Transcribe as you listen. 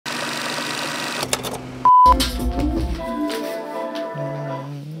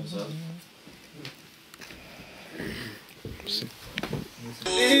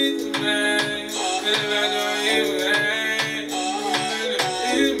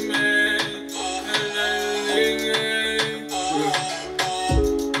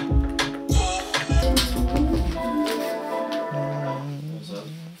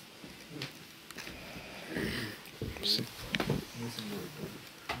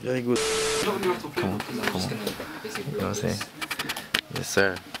Very good. Comment? No, say. Yes,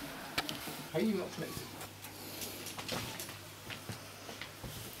 sir. How are you not connected?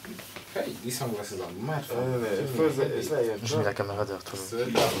 Hey, these sunglasses are mad. Je mets la caméra derrière toi.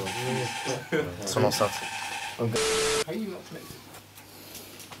 Son enceinte. How are you not connected?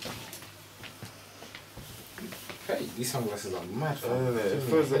 Hey, these sunglasses are mad.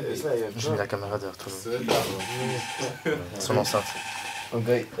 Je mets la caméra derrière toi. Son enceinte. Ok,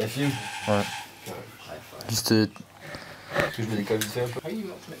 elle filme. Ouais. Juste. Que je me décale vite fait un peu. How are you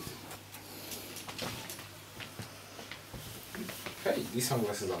not connected? Hey, these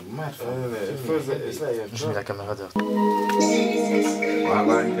sunglasses are mad. Je mets la caméra derrière toi.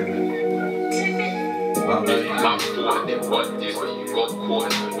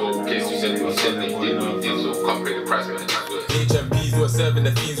 HMPs were serving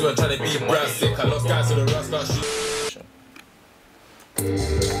the fiends who were trying to be brass sick. I lost guys to the rust that shit.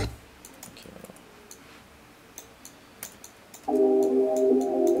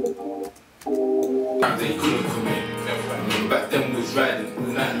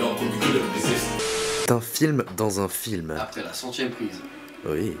 C'est un film dans un film. Après la 100e prise.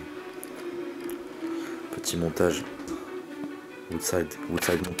 Oui. Petit montage. Woodside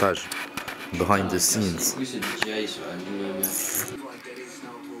montage. Behind the scenes. Oui, c'est du TI sur la ligne.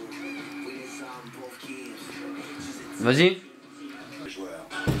 Vas-y.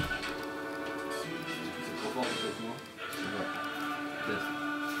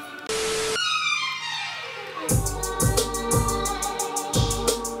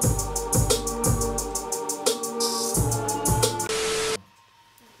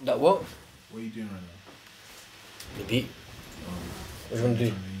 That what? What are you doing right now? The beat. What you gonna do?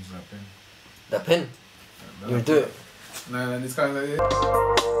 Use that pen. That pen? You'll do it. Nah, this guy's like this.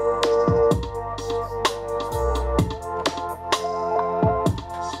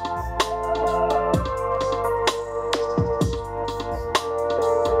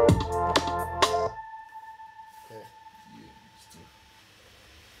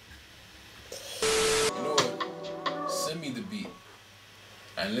 Send me the beat,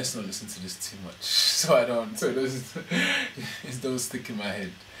 and let's not listen to this too much, so it don't stick in my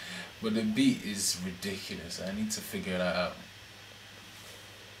head. But the beat is ridiculous. I need to figure that out.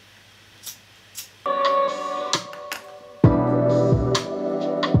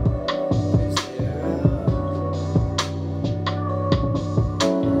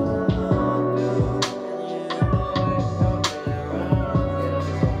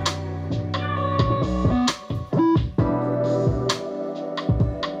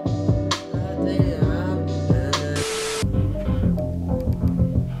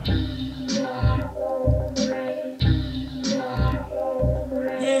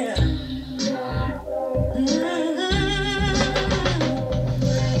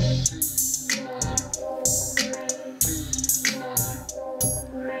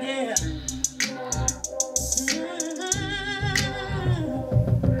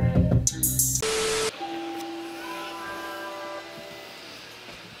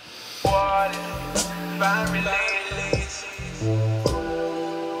 What if I relate?